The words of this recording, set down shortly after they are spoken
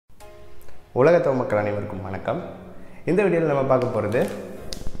உலகத்தவ மக்கள் அனைவருக்கும் வணக்கம். இந்த வீடியோவில் நம்ம பார்க்க போகிறது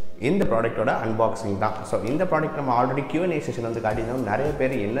இந்த ப்ராடக்ட்டோட அன்பாக்சிங் தான். ஸோ இந்த ப்ராடக்ட் நம்ம ஆல்ரெடி Q&A செஷன் வந்து காட்டினோம். நிறைய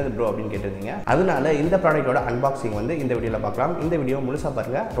பேர் என்னது ப்ரோ அப்படின்னு கேட்டிருந்தீங்க. அதனால இந்த ப்ராடக்ட்டோட அன்பாக்சிங் வந்து இந்த வீடியோவில் பார்க்கலாம். இந்த வீடியோ முழுசாக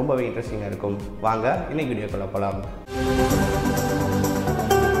பாருங்கள், ரொம்பவே இன்ட்ரெஸ்டிங்காக இருக்கும். வாங்க இன்னைக்கு வீடியோக்குள்ள போகலாம்.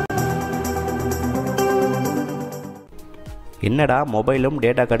 என்னடா மொபைலும்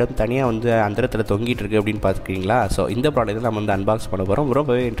டேட்டா கார்டும் தனியாக வந்து அந்தரத்தில் தொங்கிட்டு இருக்குது அப்படின்னு பார்த்துக்கிங்களா? ஸோ இந்த ப்ராடக்ட் நம்ம வந்து அன்பாக்ஸ் பண்ண போகிறோம்.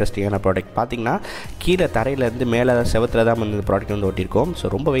 ரொம்பவே இன்ட்ரெஸ்டிங்கான ப்ராடக்ட். பார்த்தீங்கன்னா கீழே தரையிலேருந்து மேலே செவத்தில் தான் வந்து இந்த ப்ராடக்ட் வந்து ஒட்டியிருக்கோம்.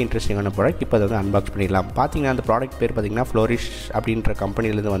 ஸோ ரொம்பவே இன்ட்ரெஸ்டிங்கான ப்ராடக்ட். இப்போ அதை வந்து அன்பாக்ஸ் பண்ணிடலாம். பார்த்தீங்கன்னா அந்த ப்ராடக்ட் பேர் பார்த்தீங்கன்னா ஃப்ளோரிஷ் அப்படின்ற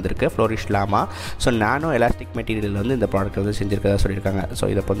கம்பெனிலேருந்து வந்திருக்கு. ஃப்ளோரிஷ் லாமா. ஸோ நானோ எலாஸ்டிக் மெட்டீரியல் வந்து இந்த ப்ராடக்ட் வந்து செஞ்சுருக்கதா சொல்லியிருக்காங்க.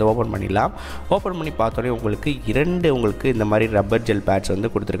 ஸோ இதை வந்து ஓப்பன் பண்ணிடலாம். ஓப்பன் பண்ணி பார்த்தோன்னே உங்களுக்கு இந்த மாதிரி ரப்பர் ஜெல் பேட்ஸ்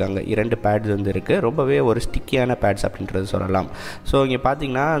வந்து கொடுத்துருக்காங்க. 2 பேட்ஸ் வந்து இருக்குது. ரொம்பவே ஒரு ஸ்டிக்கியான பேட்ஸ் அப்படின்றது சொல்லலாம். ஸோ இங்கே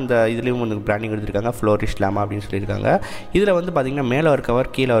பார்த்தீங்கன்னா அந்த இதுலேயும் வந்து பிராண்டிங் எடுத்திருக்காங்க, ஃப்ளோரிஷ் லாமா அப்படின்னு சொல்லியிருக்காங்க. இதில் வந்து பார்த்தீங்கன்னா மேலே ஒரு கவர்,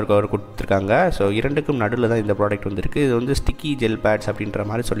 கீழே ஒரு கவர் கொடுத்துருக்காங்க. ஸோ இரண்டுக்கும் நடுவில் தான் இந்த ப்ராடக்ட் வந்துருக்கு. இது வந்து ஸ்டிக்கி ஜெல் பேட்ஸ் அப்படின்ற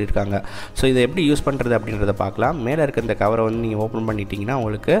மாதிரி சொல்லியிருக்காங்க. ஸோ இதை எப்படி யூஸ் பண்ணுறது அப்படின்றத பார்க்கலாம். மேலே இருக்க இந்த கவரை வந்து நீங்கள் ஓப்பன் பண்ணிட்டீங்கன்னா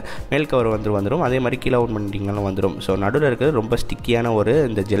உங்களுக்கு மேல் கவர் வந்துடும். அதே மாதிரி கீழே ஓப்பன் பண்ணிட்டீங்கன்னா வந்துடும். ஸோ நடுவில் இருக்கிறது ரொம்ப ஸ்டிக்கியான ஒரு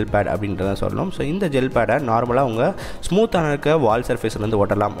இந்த ஜெல் பேட் அப்படின்றத சொல்லணும். ஸோ இந்த ஜெல் பேடை நார்மலாக உங்கள் ஸ்மூத்தான இருக்க வால் சர்ஃபேஸில் வந்து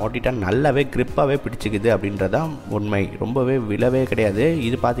ஒட்டலாம். ஒட்டிட்டா நல்லாவே கிரிப்பாகவே பிடிச்சிக்குது அப்படின்றதான் உண்மை. ரொம்பவே விழவே கிடையாது.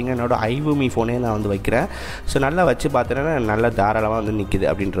 இது பார்த்தீங்கன்னா என்னோட ஐவூமி ஃபோனே நான் வந்து வைக்கிறேன். ஸோ நல்லா வச்சு பார்த்தீங்கன்னா நல்லா தாராளமாக வந்து நிற்கிது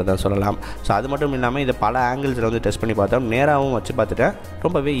அப்படின்றத சொல்லலாம். ஸோ அது மட்டும் இல்லாமல் இதை பல ஆங்கிள்ஸில் வந்து டெஸ்ட் பண்ணி பார்த்தோம். நேராகவும் வச்சு பார்த்துட்டேன்.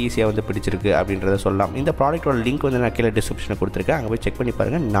 ரொம்பவே ஈஸியாக வந்து பிடிச்சிருக்கு அப்படின்றத சொல்லலாம். இந்த ப்ராடக்ட்டோட லிங்க் வந்து நான் கீழே டிஸ்கிரிப்ஷனில் கொடுத்துருக்கேன். அங்கே போய் செக் பண்ணி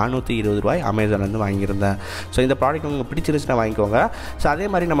பாருங்கள். 420 ரூபாய் அமேசான்லேருந்து வாங்கியிருந்தேன். ஸோ இந்த ப்ராடக்ட் உங்களுக்கு பிடிச்சிருச்சுன்னா வாங்கிக்கோங்க. ஸோ அதே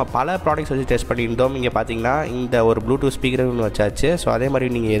மாதிரி நம்ம பல ப்ராடக்ட்ஸ் வச்சு டெஸ்ட் பண்ணியிருந்தோம். இங்கே பார்த்தீங்கன்னா இந்த ஒரு ப்ளூடூத் ஸ்பீக்கர் ஒன்று வச்சாச்சு. ஸோ அதே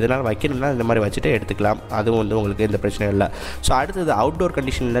மாதிரி நீங்கள் எதனால் வைக்கணும்னா இந்த மாதிரி வச்சுட்டு எடுத்துக்கலாம். அதுவும் வந்து உங்களுக்கு எந்த பிரச்சனையும் இல்லை. ஸோ அடுத்தது அவுட்டோர்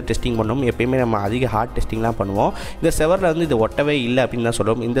கண்டிஷனில் டெஸ்டிங் பண்ணணும். எப்பயுமே நம்ம அதிக ஹார்ட் டெஸ்டிங்லாம் பண்ணுவோம். இந்த செவரில் வந்து இது ஒட்டவே இல்லை அப்படின்னு தான்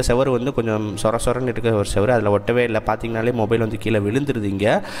சொல்லுவோம். இந்த செவர் வந்து கொஞ்சம் சொரன்னு இருக்கிற ஒரு செவர், அதில் ஒட்டவே இல்லை. பார்த்தீங்கனாலே மொபைல் வந்து கீழே விழுந்துருதுங்க.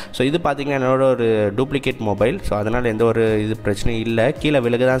 ஸோ இது பார்த்தீங்கன்னா என்னோட ஒரு டூப்ளிகேட் மொபைல். ஸோ அதனால் எந்த ஒரு இது பிரச்சனையும் இல்லை. கீழே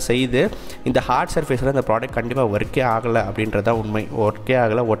விழுக தான் செய்யுது. இந்த ஹார்ட் சர்ஃபேஸில் இந்த ப்ராடக்ட் கண்டிப்பாக ஒர்க்கே ஆகலை அப்படின்றதான் உண்மை. ஒர்க்கே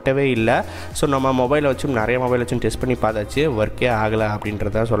ஆகலை, ஒட்டவே இல்லை. ஸோ நம்ம மொபைலை வச்சும் நிறைய மொபைல் வச்சும் டெஸ்ட் பண்ணி பார்த்தாச்சு, ஒர்க்கே ஆகலை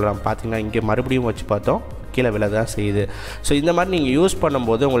அப்படின்றத சொல்லலாம். பார்த்தீங்கன்னா இங்கே மறுபடியும் வச்சு பார்த்தோம், கீழே விழ தான் செய்யுது. ஸோ இந்த மாதிரி நீங்கள் யூஸ்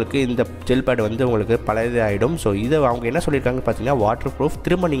பண்ணும்போது உங்களுக்கு இந்த ஜெல் பேட் வந்து உங்களுக்கு பழையது ஆகிடும். ஸோ இதை அவங்க என்ன சொல்லியிருக்காங்க பார்த்தீங்கன்னா வாட்டர் ப்ரூஃப்,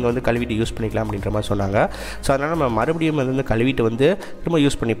 திரும்ப நீங்கள் வந்து கழுவிட்டு யூஸ் பண்ணிக்கலாம் அப்படின்ற மாதிரி சொன்னாங்க. ஸோ அதனால் நம்ம மறுபடியும் வந்து கழுவிட்டு வந்து திரும்ப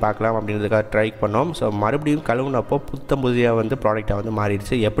யூஸ் பண்ணி பார்க்கலாம் அப்படின்றதுக்காக ட்ரை பண்ணோம். ஸோ மறுபடியும் கழுவுனப்போ புதியாக வந்து ப்ராடக்டாக வந்து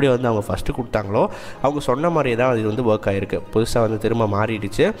மாறிடுச்சு. எப்படி வந்து அவங்க ஃபஸ்ட்டு கொடுத்தாங்களோ அவங்க சொன்ன மாதிரியே தான் இது வந்து ஒர்க் ஆகிருக்கு. புதுசாக வந்து திரும்ப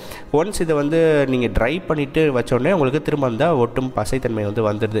மாறிடுச்சு. ஒன்ஸ் இதை வந்து நீங்கள் ட்ரை பண்ணிவிட்டு வச்சோடனே உங்களுக்கு திரும்ப அந்த ஒட்டும் பசைத்தன்மை வந்து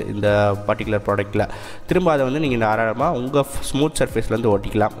வந்துடுது இந்த பர்டிகுலர் ப்ராடக்ட்டில். திரும்ப அதை வந்து நீங்கள் தாராளமாக உங்கள் ஸ்மூத் சர்ஃபேஸ்லேருந்து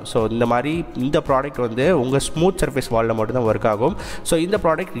ஓட்டிக்கலாம். ஸோ இந்த மாதிரி இந்த ப்ராடக்ட் வந்து உங்கள் ஸ்மூத் சர்ஃபேஸ் வாலில் மட்டும்தான் ஒர்க் ஆகும். ஸோ இந்த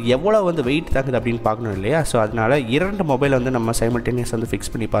ப்ராடக்ட் எவ்வளோ வந்து வெயிட் தாக்குது அப்படின்னு பார்க்கணும் இல்லையா? ஸோ அதனால் 2 மொபைல் வந்து நம்ம சைமல்டேனியஸ் வந்து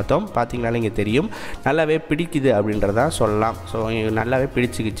ஃபிக்ஸ் பண்ணி பார்த்தோம். பார்த்தீங்கனாலே இங்கே தெரியும் நல்லாவே பிடிக்குது அப்படின்றதான் சொல்லலாம். ஸோ நல்லாவே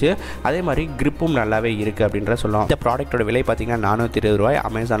பிடிச்சிக்கிச்சு. அதே மாதிரி கிரிப்பும் நல்லாவே இருக்குது அப்படின்றத சொல்லலாம். இந்த ப்ராடக்ட்டோட விலை பார்த்தீங்கன்னா 420 ரூபாய்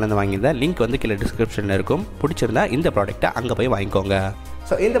அமேசான்லேருந்து வாங்கியிருந்தேன். லிங்க் வந்து கீழே டிஸ்கிரிப்ஷனில் இருக்கும். பிடிச்சிருந்தா இந்த ப்ராடக்ட்டை அங்கே போய் வாங்கிக்கோங்க.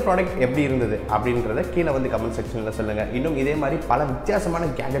 ஸோ இந்த ப்ராடக்ட் எப்படி இருந்தது அப்படின்றத கீழே வந்து கமெண்ட் செக்ஷனில் சொல்லுங்கள். இன்னும் இதே மாதிரி பல வித்தியாசமான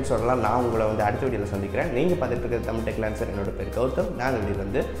கேஜெட்ஸோடலாம் நான் உங்களை வந்து அடுத்த வீடியோவில் சந்திக்கிறேன். நீங்கள் பார்த்துட்டு இருக்கிற தமிழ் டெக்லான்சர். என்னோட பேர் கௌதம். நான் வீடியோ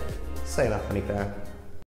வந்து சைன் ஆஃப் பண்ணிக்கிறேன்.